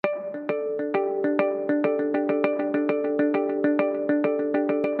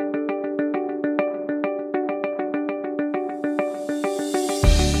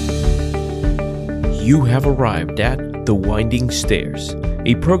You have arrived at The Winding Stairs,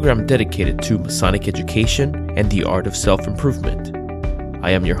 a program dedicated to Masonic education and the art of self-improvement. I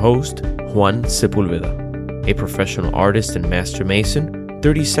am your host, Juan Sepulveda, a professional artist and master mason,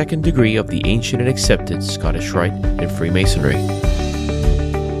 32nd degree of the ancient and accepted Scottish Rite and Freemasonry.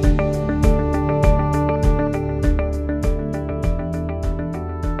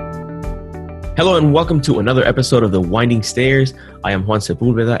 Hello and welcome to another episode of The Winding Stairs. I am Juan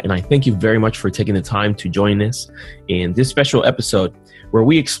Sepulveda, and I thank you very much for taking the time to join us in this special episode where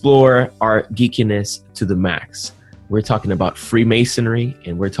we explore our geekiness to the max. We're talking about Freemasonry,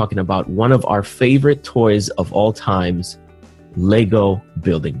 and we're talking about one of our favorite toys of all times, Lego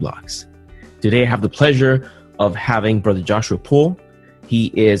building blocks. Today I have the pleasure of having Brother Joshua Poole.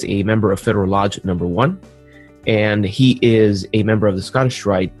 He is a member of Federal Lodge number 1, and he is a member of the Scottish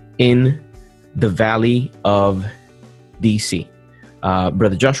Rite in the Valley of DC.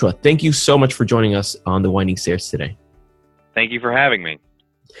 Brother Joshua, thank you so much for joining us on The Winding Stairs today. Thank you for having me.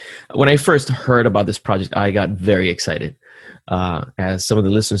 When I first heard about this project, I got very excited. As some of the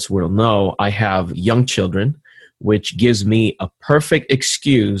listeners will know, I have young children, which gives me a perfect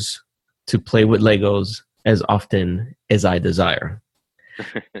excuse to play with Legos as often as I desire.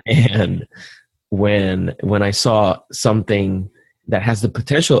 And when I saw something that has the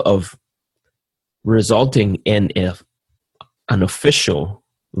potential of resulting in an official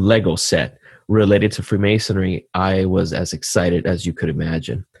Lego set related to Freemasonry, I was as excited as you could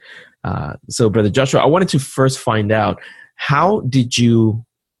imagine. So, Brother Joshua, I wanted to first find out, how did you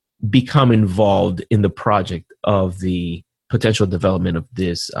become involved in the project of the potential development of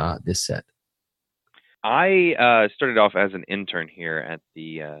this set? I started off as an intern here at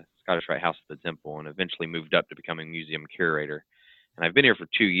the Scottish Rite House of the Temple, and eventually moved up to becoming museum curator. And I've been here for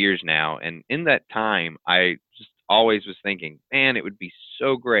 2 years now. And in that time, I just always was thinking, man, it would be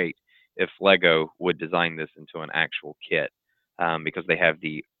so great if Lego would design this into an actual kit, because they have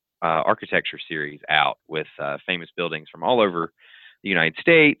the architecture series out with famous buildings from all over the United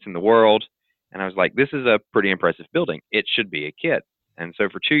States and the world. And I was like, this is a pretty impressive building. It should be a kit. And so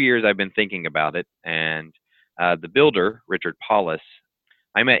for 2 years, I've been thinking about it. And the builder, Richard Poole,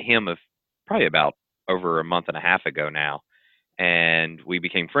 I met him probably about over a month and a half ago now. And we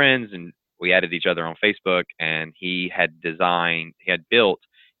became friends, and we added each other on Facebook, and he had built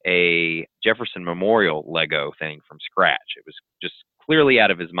a Jefferson Memorial Lego thing from scratch. It was just clearly out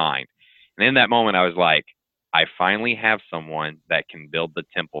of his mind. And in that moment, I was like, I finally have someone that can build the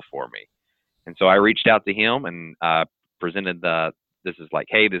temple for me. And so I reached out to him and presented I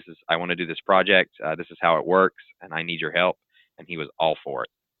want to do this project. This is how it works, and I need your help. And he was all for it.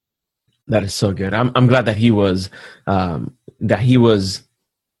 That is so good. I'm glad that he was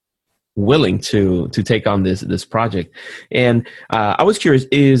willing to take on this project. And I was curious,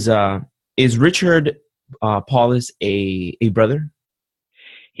 is Richard Paulus a brother?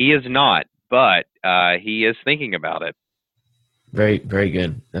 He is not, but he is thinking about it. Very, very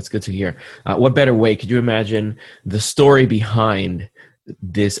good. That's good to hear. What better way could you imagine the story behind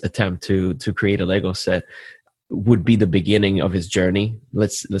this attempt to create a Lego set would be the beginning of his journey?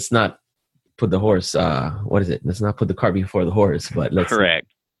 Let's not put the horse. Let's not put the cart before the horse. But let's. Correct.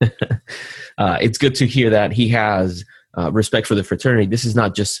 It's good to hear that he has respect for the fraternity. This is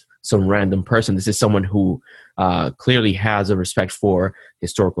not just some random person. This is someone who clearly has a respect for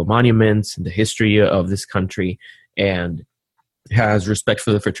historical monuments, the history of this country, and has respect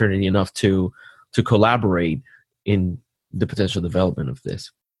for the fraternity enough to collaborate in the potential development of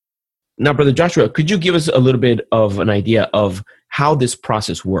this. Now, Brother Joshua, could you give us a little bit of an idea of how this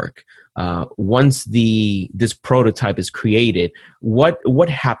process works? Once this prototype is created, what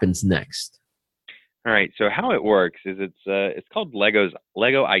happens next? All right. So how it works is it's called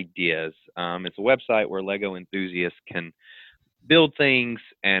Lego Ideas. It's a website where Lego enthusiasts can build things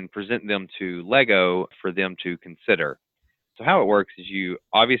and present them to Lego for them to consider. So how it works is you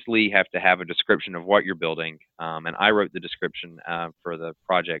obviously have to have a description of what you're building. And I wrote the description for the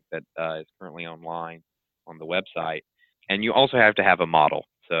project that is currently online on the website. And you also have to have a model.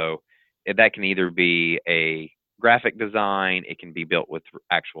 So that can either be a graphic design, it can be built with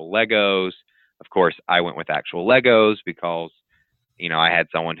actual Legos. Of course, I went with actual Legos because, I had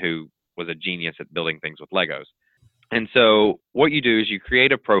someone who was a genius at building things with Legos. And so what you do is you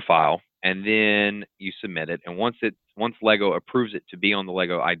create a profile, and then you submit it. And once Lego approves it to be on the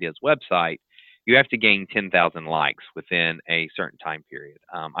Lego Ideas website, you have to gain 10,000 likes within a certain time period.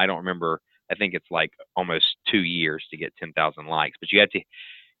 I don't remember. I think it's like almost 2 years to get 10,000 likes, but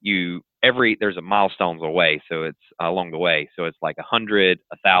there's a milestones away. So it's along the way. So it's like 100,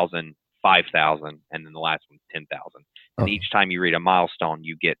 1,000, 5,000, and then the last one's 10,000. And each time you read a milestone,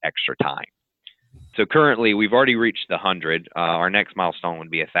 you get extra time. So currently, we've already reached the 100. Our next milestone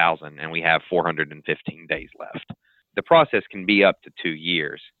would be 1,000, and we have 415 days left. The process can be up to 2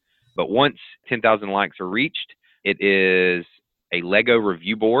 years, but once 10,000 likes are reached, it is a Lego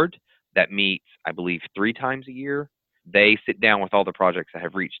review board that meets, I believe, 3 times a year. They sit down with all the projects that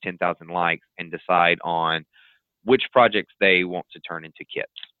have reached 10,000 likes and decide on which projects they want to turn into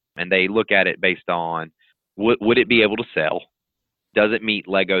kits. And they look at it based on would it be able to sell? Does it meet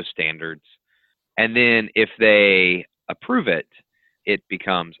Lego standards? And then if they approve it, it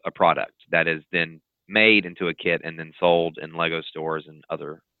becomes a product that is then made into a kit and then sold in Lego stores and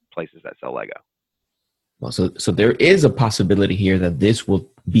other places that sell Lego. Well, so there is a possibility here that this will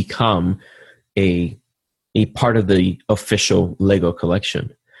become a part of the official Lego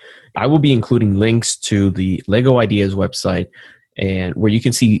collection. I will be including links to the Lego Ideas website, and where you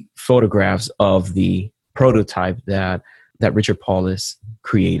can see photographs of the prototype that Richard Paulus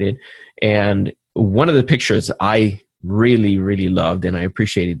created. And one of the pictures I really, really loved, and I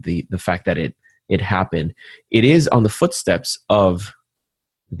appreciated the fact that it happened. It is on the footsteps of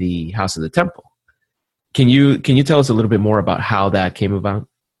the House of the Temple. Can you tell us a little bit more about how that came about?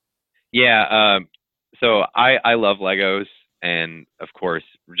 Yeah, so I love Legos, and of course,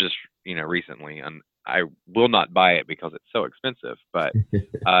 just recently, and I will not buy it because it's so expensive. But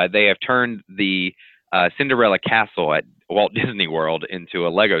they have turned the Cinderella Castle at Walt Disney World into a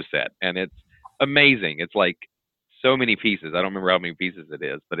Lego set, and it's amazing. It's like so many pieces. I don't remember how many pieces it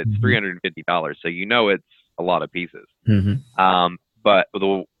is, but it's $350. So it's a lot of pieces. Mm-hmm. But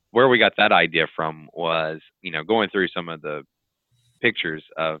where we got that idea from was, going through some of the pictures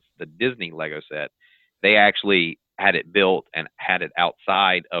of the Disney Lego set. They actually had it built and had it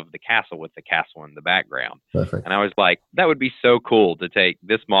outside of the castle with the castle in the background. Perfect. And I was like, that would be so cool to take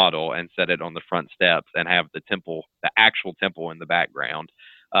this model and set it on the front steps and have the temple, the actual temple in the background,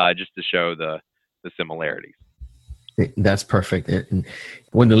 just to show the similarities. That's perfect. And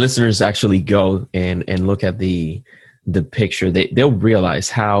when the listeners actually go and look at the picture, they'll realize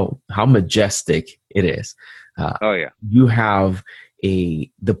how majestic it is. Oh yeah. You have the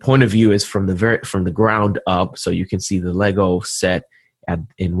point of view is from the ground up, so you can see the Lego set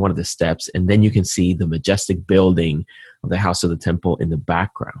in one of the steps, and then you can see the majestic building of the House of the Temple in the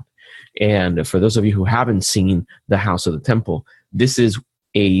background. And for those of you who haven't seen the House of the Temple, this is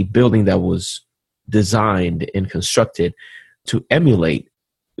a building that was designed and constructed to emulate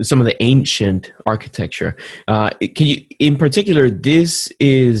some of the ancient architecture. Can you, in particular, this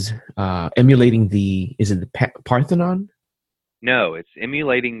is emulating is it the Parthenon? No, it's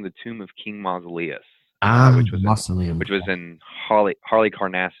emulating the tomb of King Mausoleus, which was in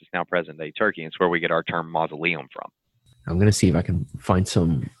Halikarnas, now present-day Turkey. It's where we get our term mausoleum from. I'm going to see if I can find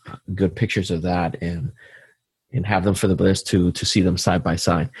some good pictures of that and have them for the listeners to see them side by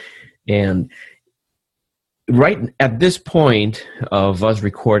side. And right at this point of us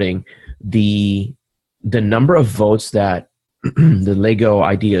recording, the number of votes that the Lego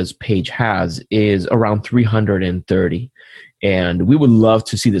Ideas page has is around 330. And we would love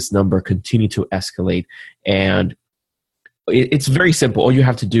to see this number continue to escalate. And it's very simple. All you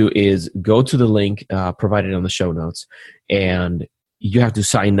have to do is go to the link provided on the show notes, and you have to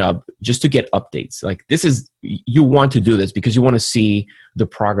sign up just to get updates. Like you want to do this because you want to see the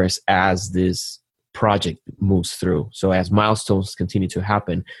progress as this project moves through. So as milestones continue to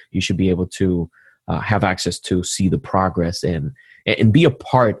happen, you should be able to have access to see the progress and be a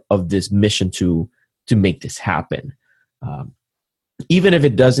part of this mission to make this happen. Even if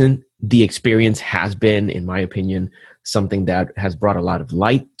it doesn't, the experience has been, in my opinion, something that has brought a lot of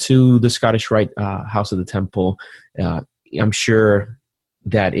light to the Scottish Rite House of the Temple. I'm sure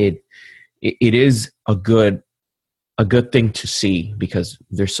that it is a good thing to see, because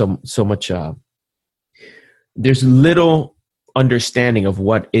there's so much there's little understanding of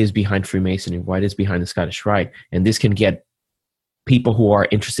what is behind Freemasonry, what is behind the Scottish Rite, and this can get people who are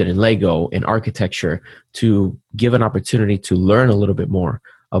interested in Lego and architecture to give an opportunity to learn a little bit more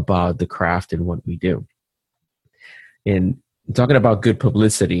about the craft and what we do. And talking about good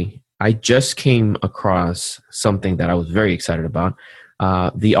publicity, I just came across something that I was very excited about.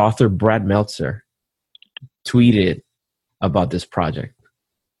 The author Brad Meltzer tweeted about this project.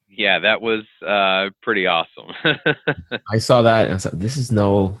 Yeah, that was pretty awesome. I saw that and I said, this is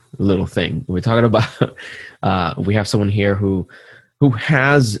no little thing. We're talking about, we have someone here who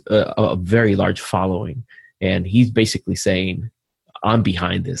has a very large following, and he's basically saying, I'm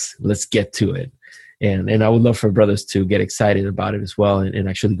behind this. Let's get to it. And I would love for brothers to get excited about it as well, and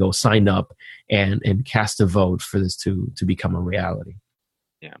actually go sign up and cast a vote for this to become a reality.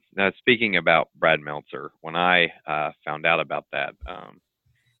 Yeah. Now, speaking about Brad Meltzer, when I found out about that,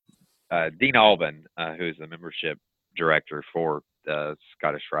 Dean Albin, who is the membership director for the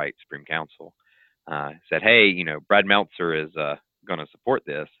Scottish Rite Supreme Council, said, "Hey, Brad Meltzer is going to support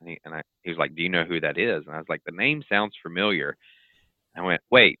this." He was like, "Do you know who that is?" And I was like, "The name sounds familiar." I went,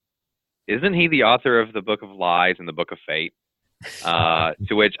 "Wait, isn't he the author of the Book of Lies and the Book of Fate?" To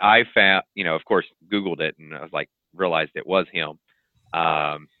which I found, of course, Googled it, and I was like, realized it was him.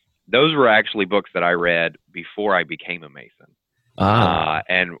 Those were actually books that I read before I became a Mason.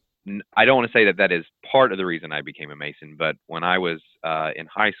 And I don't want to say that that is part of the reason I became a Mason, but when I was in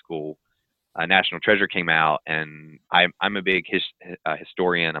high school, National Treasure came out, and I'm a big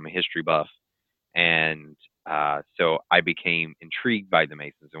historian. I'm a history buff, and so I became intrigued by the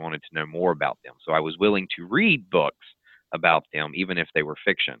Masons and wanted to know more about them. So I was willing to read books about them, even if they were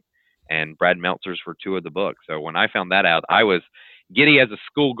fiction. And Brad Meltzer's were two of the books. So when I found that out, I was giddy as a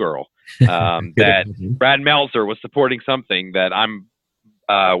schoolgirl that Brad Meltzer was supporting something that I'm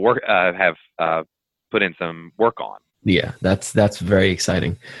have put in some work on. Yeah, that's very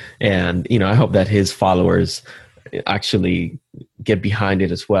exciting, and I hope that his followers actually get behind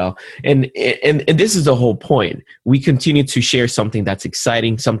it as well. And this is the whole point. We continue to share something that's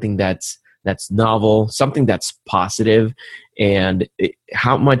exciting, something that's novel, something that's positive, and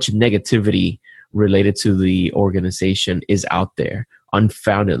how much negativity related to the organization is out there,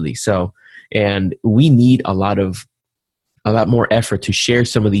 unfoundedly so. And we need a lot more effort to share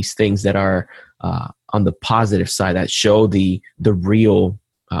some of these things that are on the positive side, that show the real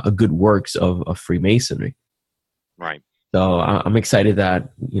good works of Freemasonry. Right. So I'm excited that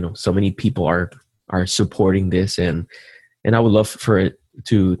so many people are supporting this, and I would love for it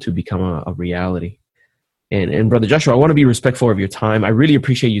to become a reality. And Brother Joshua, I want to be respectful of your time. I really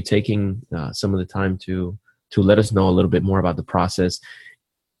appreciate you taking some of the time to let us know a little bit more about the process.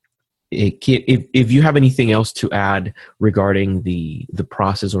 If you have anything else to add regarding the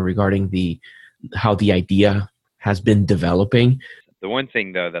process, or regarding how the idea has been developing. The one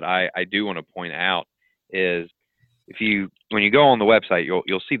thing, though, that I do want to point out is when you go on the website,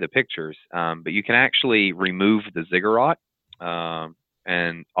 you'll see the pictures, but you can actually remove the ziggurat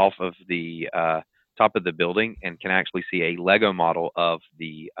and off of the top of the building, and can actually see a Lego model of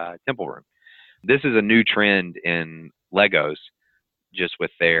the temple room. This is a new trend in Legos, just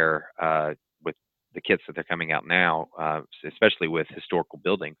with with the kits that they're coming out now, especially with historical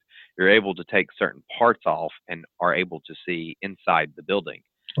buildings. You're able to take certain parts off and are able to see inside the building.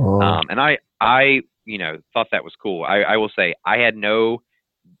 Oh. And I thought that was cool. I will say I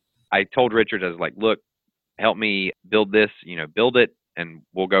told Richard, I was like, look, help me build this, build it, and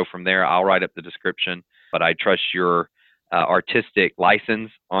we'll go from there. I'll write up the description, but I trust your artistic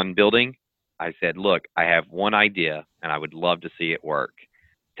license on building. I said, look, I have one idea, and I would love to see it work.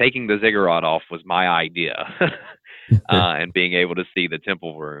 Taking the ziggurat off was my idea, and being able to see the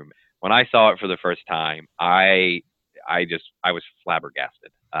temple room. When I saw it for the first time, I was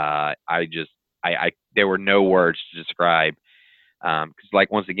flabbergasted. There were no words to describe, because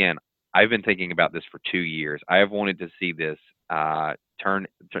once again, I've been thinking about this for 2 years. I have wanted to see this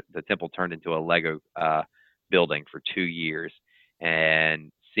the temple turned into a Lego building for 2 years,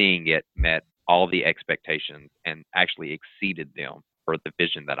 and seeing it met all the expectations and actually exceeded them for the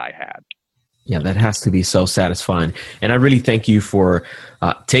vision that I had. Yeah, that has to be so satisfying. And I really thank you for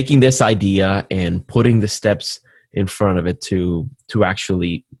taking this idea and putting the steps in front of it to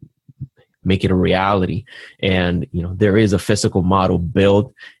actually make it a reality. And, there is a physical model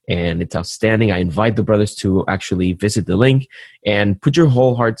built, and it's outstanding. I invite the brothers to actually visit the link and put your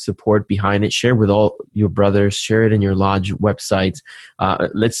whole heart support behind it. Share with all your brothers, share it in your lodge websites.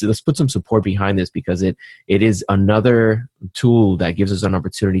 Let's put some support behind this, because it is another tool that gives us an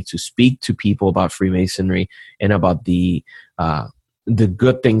opportunity to speak to people about Freemasonry and about the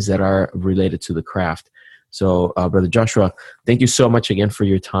good things that are related to the craft. So, Brother Joshua, thank you so much again for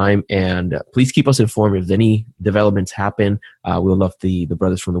your time, and please keep us informed if any developments happen. We'll love the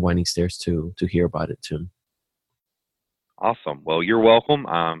brothers from the Winding Stairs to hear about it too. Awesome. Well, you're welcome.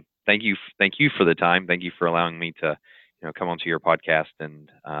 Thank you for the time. Thank you for allowing me to, come onto your podcast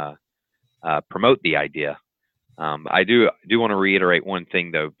and promote the idea. I do want to reiterate one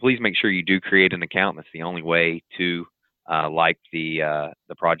thing, though. Please make sure you do create an account. That's the only way to like the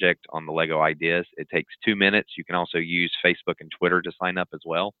project on the Lego Ideas. It takes 2 minutes. You can also use Facebook and Twitter to sign up as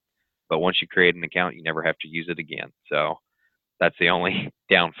well. But once you create an account, you never have to use it again. So that's the only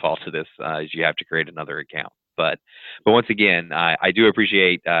downfall to this, is you have to create another account. But once again, I do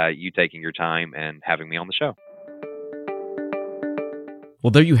appreciate you taking your time and having me on the show.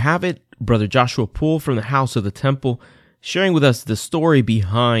 Well, there you have it, Brother Joshua Poole from the House of the Temple, sharing with us the story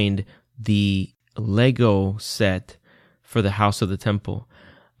behind the Lego set for the House of the Temple.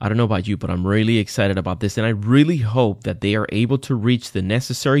 I don't know about you, but I'm really excited about this, and I really hope that they are able to reach the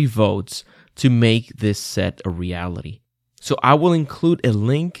necessary votes to make this set a reality. So I will include a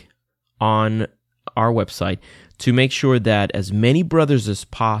link on our website to make sure that as many brothers as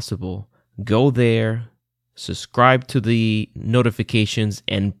possible go there, subscribe to the notifications,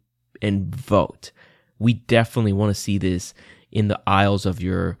 and vote. We definitely want to see this in the aisles of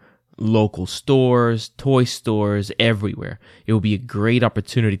your local stores, toy stores, everywhere. It will be a great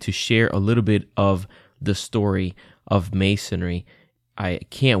opportunity to share a little bit of the story of Masonry. I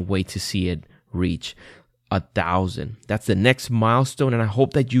can't wait to see it reach 1,000. That's the next milestone, and I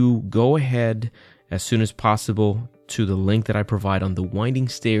hope that you go ahead as soon as possible to the link that I provide on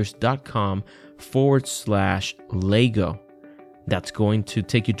thewindingstairs.com/Lego. That's going to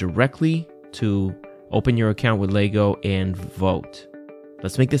take you directly to open your account with Lego and vote.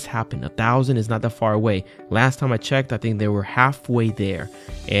 Let's make this happen. 1,000 is not that far away. Last time I checked, I think they were halfway there.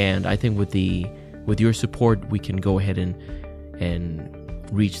 And I think with your support, we can go ahead and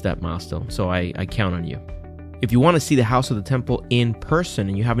reach that milestone. So I count on you. If you want to see the House of the Temple in person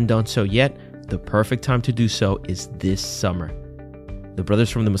and you haven't done so yet, the perfect time to do so is this summer. The brothers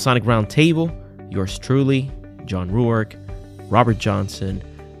from the Masonic Round Table, yours truly, John Ruark, Robert Johnson,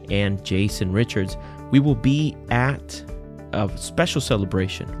 and Jason Richards, we will be at a special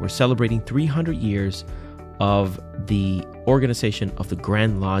celebration. We're celebrating 300 years of the organization of the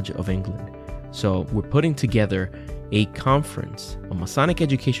Grand Lodge of England. So we're putting together a conference, a Masonic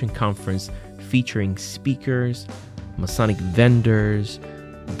education conference featuring speakers, Masonic vendors,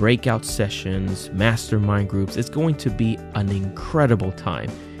 breakout sessions, mastermind groups. It's going to be an incredible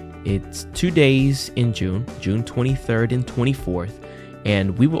time. It's 2 days in June 23rd and 24th,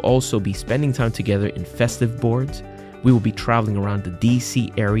 and we will also be spending time together in festive boards. We will be traveling around the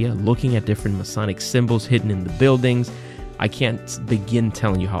DC area, looking at different Masonic symbols hidden in the buildings. I can't begin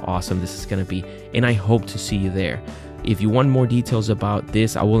telling you how awesome this is going to be, and I hope to see you there. If you want more details about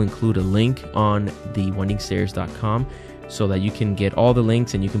this, I will include a link on thewindingstairs.com so that you can get all the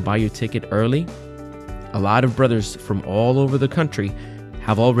links and you can buy your ticket early. A lot of brothers from all over the country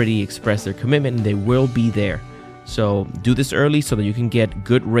have already expressed their commitment, and they will be there. So do this early so that you can get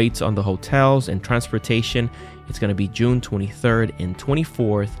good rates on the hotels and transportation. It's going to be June 23rd and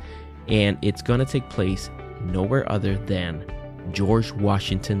 24th, and it's going to take place nowhere other than George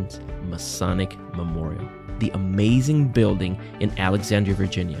Washington's Masonic Memorial, the amazing building in Alexandria,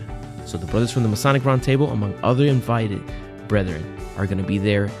 Virginia. So the brothers from the Masonic Round Table, among other invited brethren, are going to be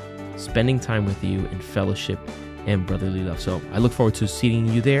there spending time with you in fellowship and brotherly love. So I look forward to seeing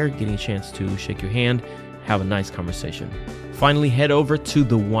you there, getting a chance to shake your hand, have a nice conversation. Finally, head over to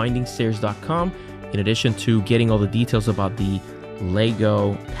thewindingstairs.com. In addition to getting all the details about the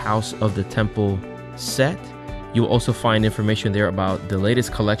Lego House of the Temple set, you'll also find information there about the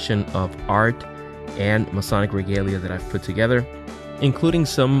latest collection of art and Masonic regalia that I've put together, including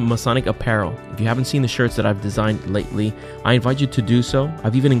some Masonic apparel. If you haven't seen the shirts that I've designed lately, I invite you to do so.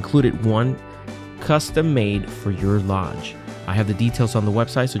 I've even included one custom made for your lodge. I have the details on the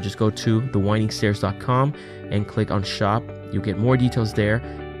website, so just go to thewindingstairs.com and click on shop. You'll get more details there.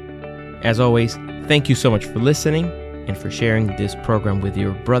 As always, thank you so much for listening and for sharing this program with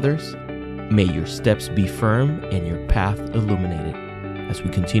your brothers. May your steps be firm and your path illuminated as we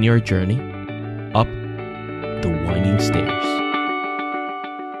continue our journey up the winding stairs.